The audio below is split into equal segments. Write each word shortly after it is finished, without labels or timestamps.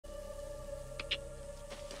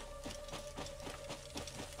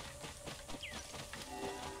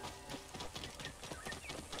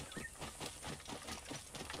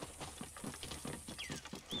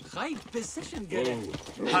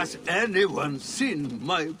Oh. Has anyone seen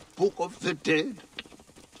my Book of the Dead?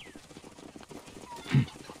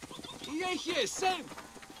 Yeah, Sam.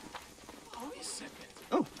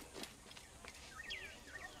 Oh.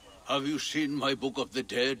 Have you seen my Book of the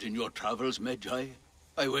Dead in your travels, Magi?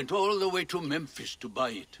 I went all the way to Memphis to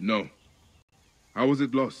buy it. No. How was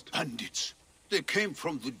it lost? Bandits. They came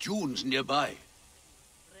from the dunes nearby.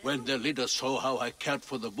 When their leader saw how I cared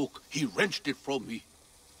for the book, he wrenched it from me.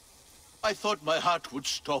 I thought my heart would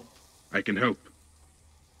stop. I can help.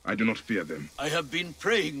 I do not fear them. I have been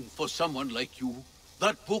praying for someone like you.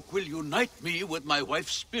 That book will unite me with my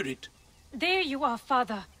wife's spirit. There you are,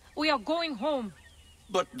 Father. We are going home.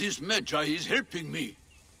 But this Magi is helping me.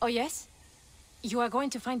 Oh, yes? You are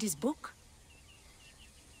going to find his book?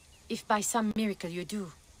 If by some miracle you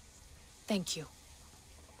do, thank you.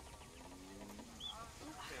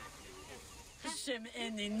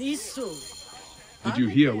 Did you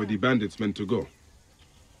hear where the bandits meant to go?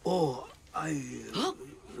 Oh,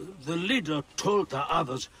 The leader told the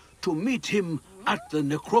others to meet him at the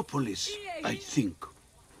necropolis, I think.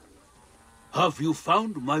 Have you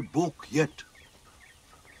found my book yet?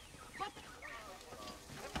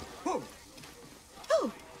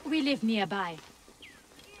 We live nearby.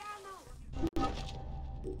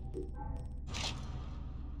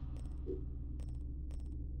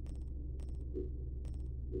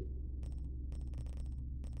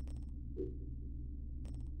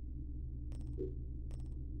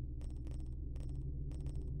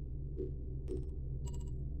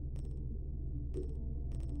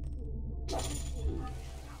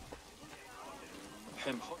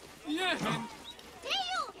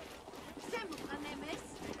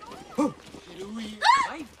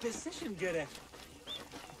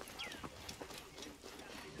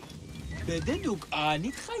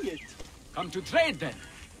 Come to trade then.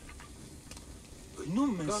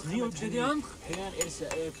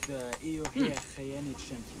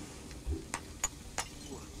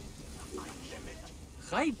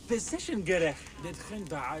 غايب بسيشن جرح دخن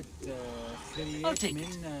بعد خريات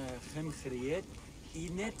من خم خريات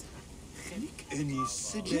إنت خليك أني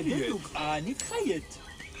سجلت أني خيت.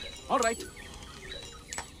 All right.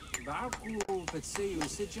 بعكو بتسيو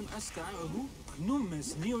سجم أسكعه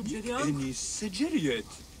نومس نيو جريان أني سجلت.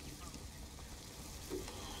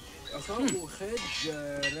 أخاو خد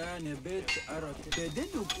ران بيت أرك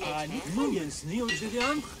بدلوك أني نومس نيو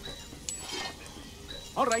جريان.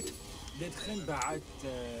 All right. دخن بعد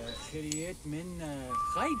خريات من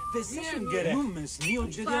غايب بسيشن جرح نومس نيو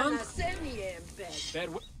جريان.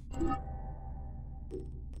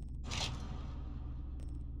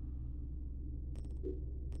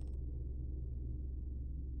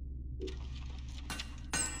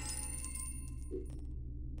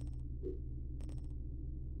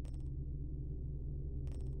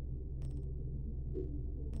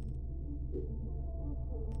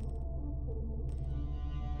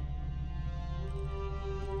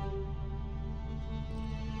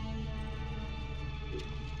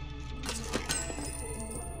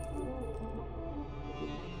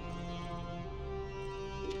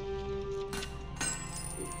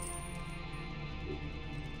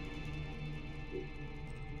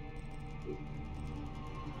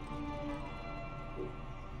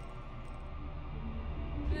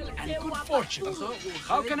 And good fortune.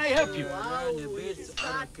 How can I help you?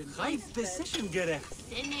 غايب بسيشن جرح.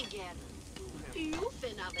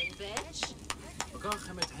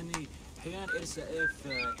 بقاخمت هني حيان إرسا إف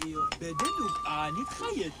إيو بدلوك آني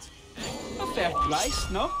خيت. A fair price,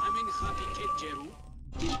 no?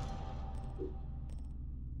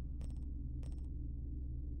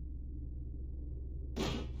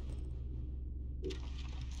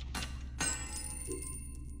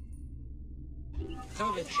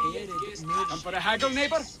 Come for a haggle,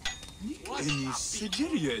 neighbor? أني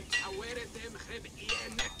سجلت.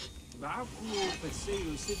 بعكو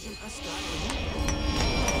بتسيو سجم أسكعه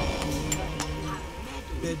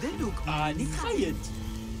بدلوك آني خيت.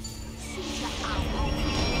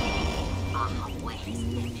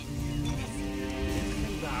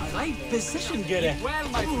 غايب بسيشن جرح. Well,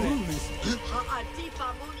 my friend.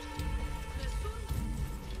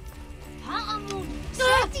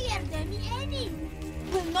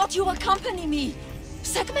 Will not you accompany me?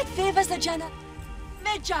 Segment favors the Jana.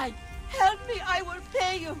 Magi, help me, I will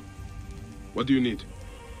pay you. What do you need?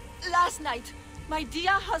 Last night, my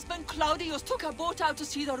dear husband Claudius took a boat out to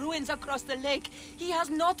see the ruins across the lake. He has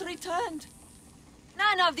not returned.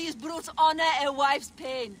 None of these brutes honor a wife's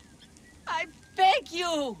pain. I beg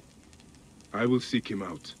you. I will seek him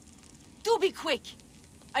out. Do be quick.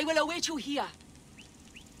 I will await you here.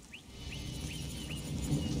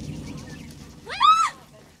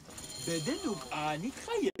 بدلوك آني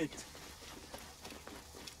تخيط.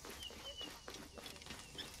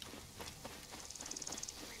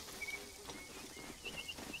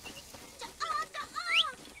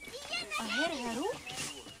 أهر هرو؟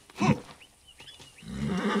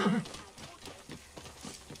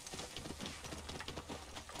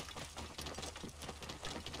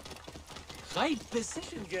 خيط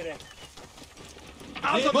position جرى.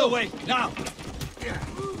 Out of the way, now!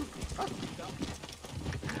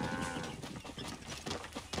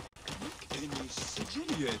 إني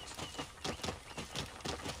سجلت.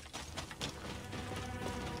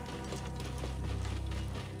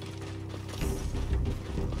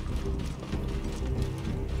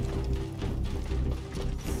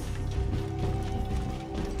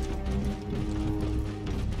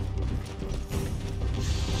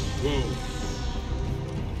 Whoa.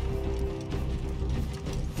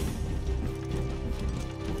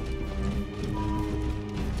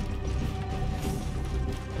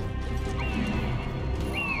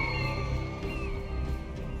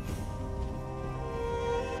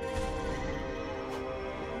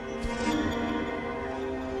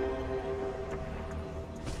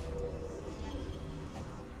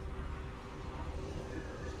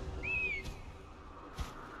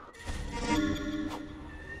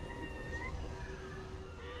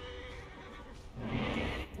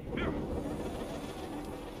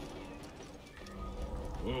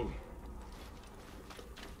 Whoa.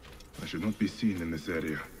 I should not be seen in this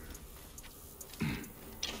area.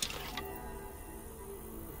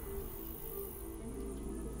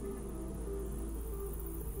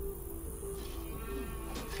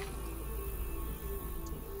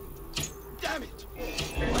 Damn it!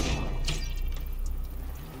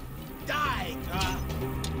 Die, car!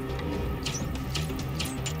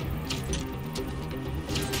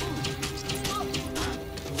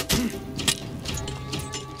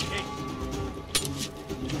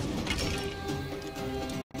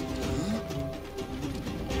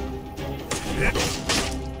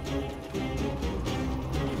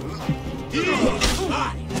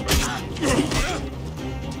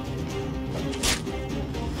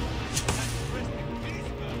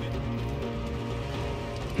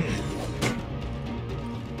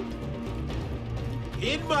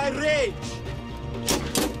 In my rage.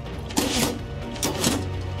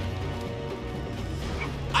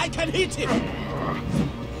 I can hit him.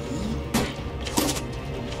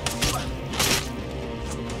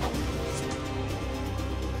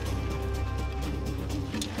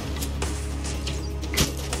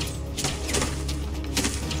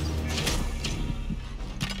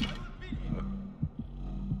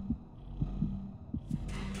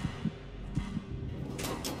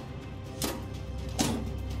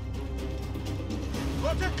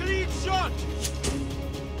 What a clean shot!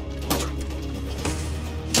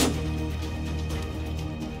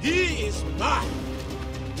 He is mine!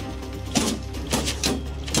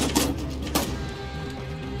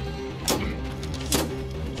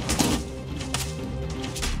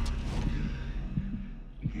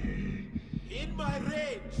 In my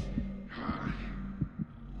range!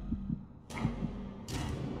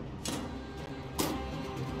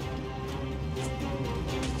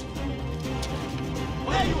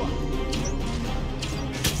 There you are!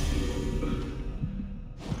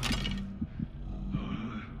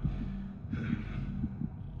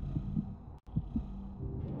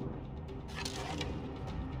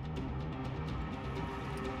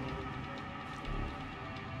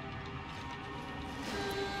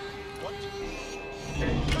 What?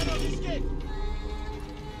 Cannot escape!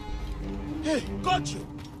 Hey, got you!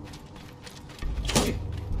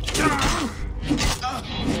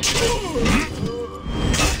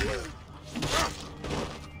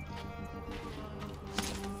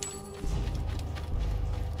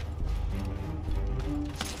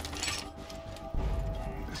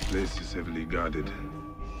 This place is heavily guarded.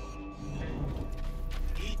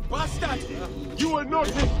 Eat bastard! You will not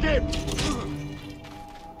escape!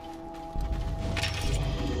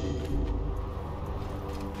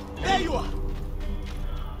 There you are!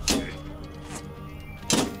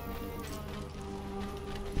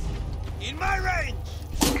 In my range!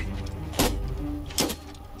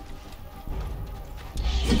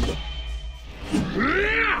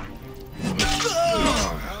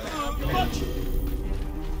 Got you!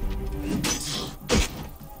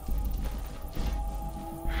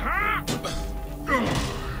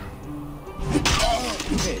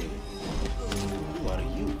 Hey, who are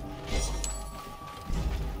you?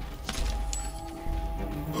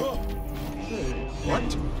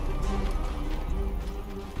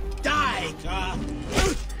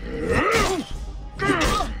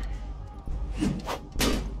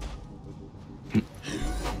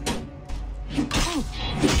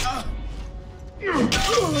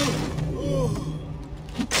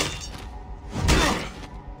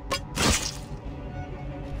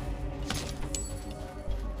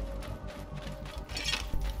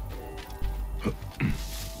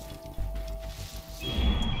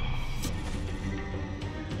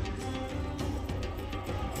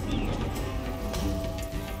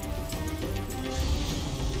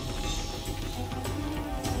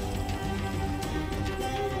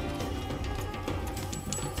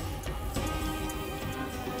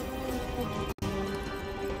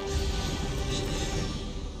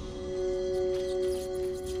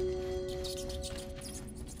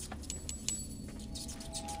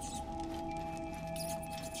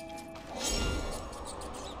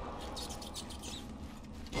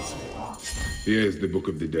 Here is the Book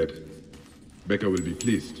of the Dead. Becca will be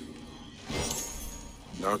pleased.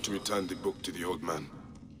 Now to return the book to the old man.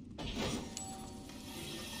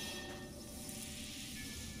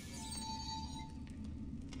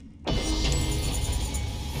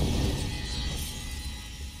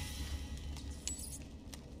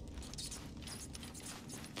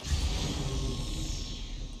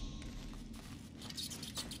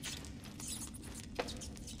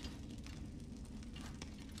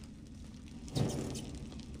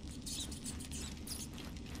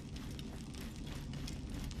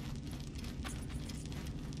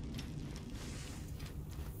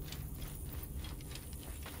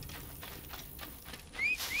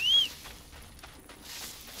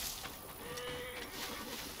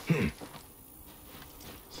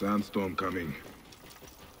 Sandstorm coming.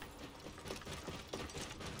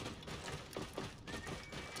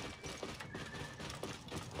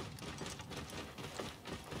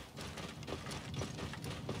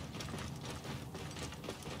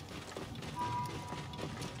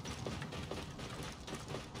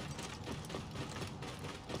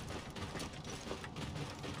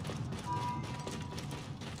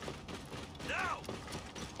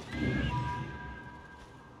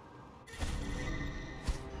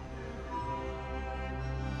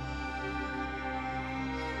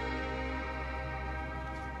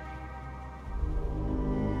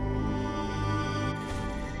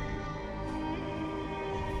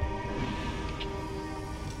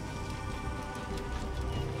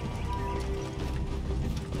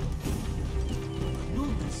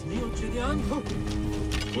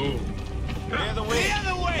 Clear the way! Clear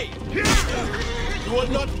the way! You will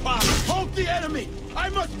not pass! Halt the enemy! I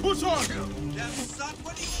must push on! Just stop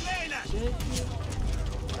what he's playing at!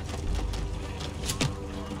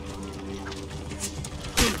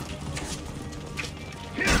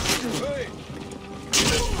 Hey!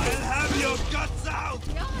 I'll have your guts out!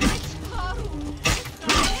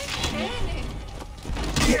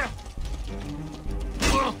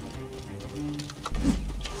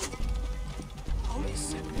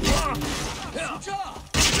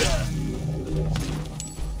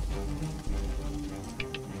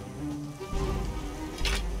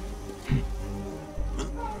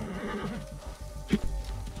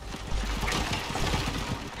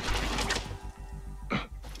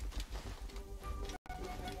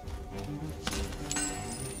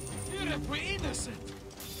 We're innocent!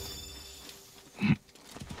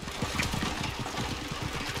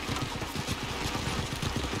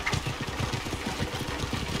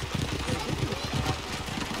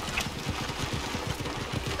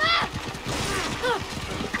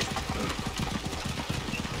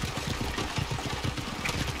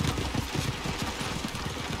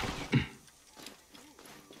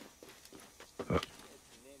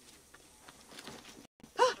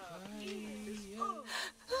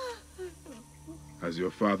 Has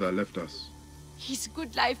your father left us? His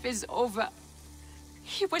good life is over.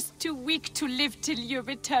 He was too weak to live till your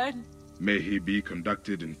return. May he be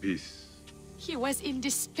conducted in peace. He was in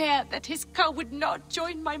despair that his cow would not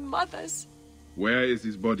join my mother's. Where is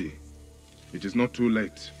his body? It is not too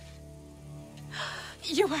late.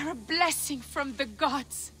 You are a blessing from the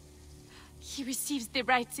gods. He receives the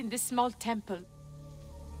rites in the small temple.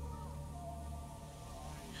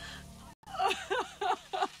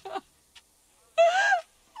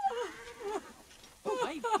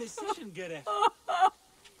 My decision, Gerek.